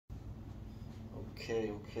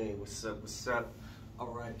Okay, what's up?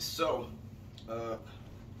 All right, so,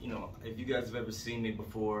 if you guys have ever seen me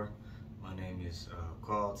before, my name is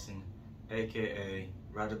Carlton, aka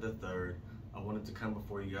Ryder the Third. I wanted to come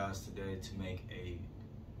before you guys today to make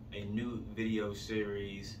a new video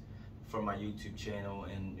series for my YouTube channel,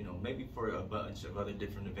 and maybe for a bunch of other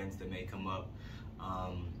different events that may come up.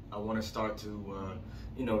 I want to start to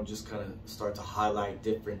just kind of start to highlight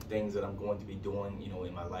different things that I'm going to be doing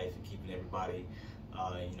in my life, and keeping everybody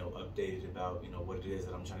updated about what it is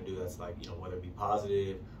that I'm trying to do. That's like whether it be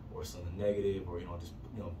positive or something negative, or just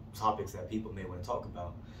topics that people may want to talk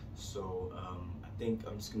about. So I think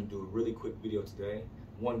I'm just going to do a really quick video today.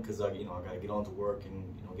 One, because I got to get on to work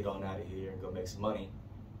and get on out of here and go make some money.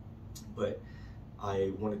 But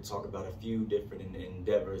I wanted to talk about a few different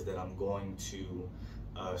endeavors that I'm going to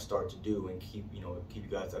start to do and keep you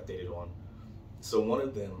guys updated on. So one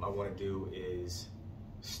of them I want to do is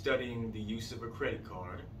studying the use of a credit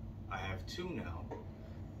card. I have two now,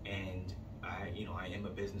 and I am a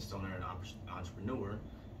business owner and entrepreneur,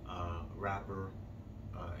 rapper,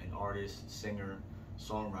 an artist, singer,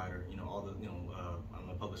 songwriter. All the I'm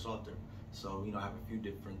a published author. So I have a few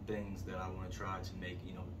different things that I want to try to make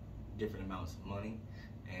different amounts of money,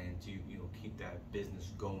 and to keep that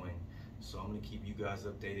business going. So I'm going to keep you guys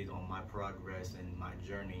updated on my progress and my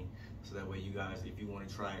journey, so that way you guys, if you want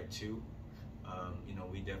to try it too,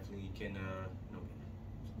 we definitely can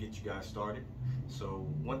get you guys started. So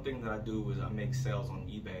one thing that I do is I make sales on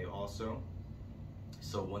eBay also.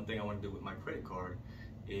 So one thing I want to do with my credit card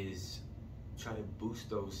is try to boost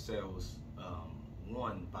those sales,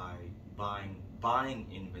 one, by buying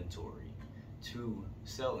inventory, two,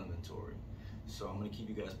 sell inventory. So I'm going to keep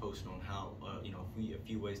you guys posted on how a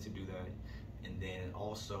few ways to do that. And then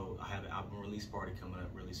also I have an album release party coming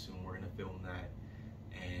up really soon. We're going to film that,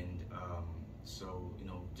 and so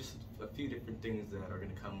just a few different things that are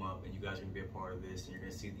going to come up, and you guys are going to be a part of this, and you're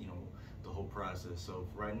going to see the whole process. So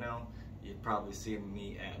right now you're probably seeing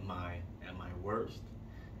me at my worst,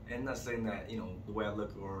 and I'm not saying that the way I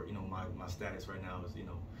look or my status right now is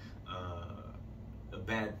a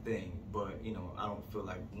bad thing, but I don't feel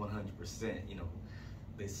like 100%.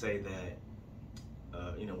 They say that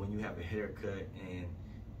when you have a haircut and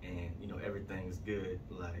everything's good,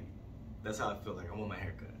 like that's how I feel like. I want my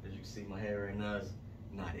haircut. As you can see, my hair right now is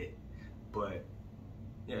not it, but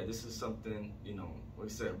yeah, this is something, like I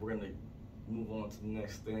said, we're gonna move on to the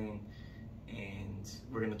next thing, and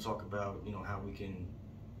we're gonna talk about how we can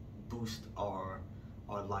boost our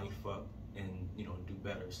life up and do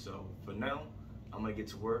better. So for now, I'm gonna get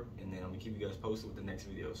to work, and then I'm gonna keep you guys posted with the next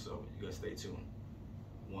video. So you guys stay tuned.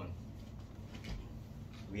 One,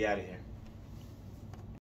 we out of here.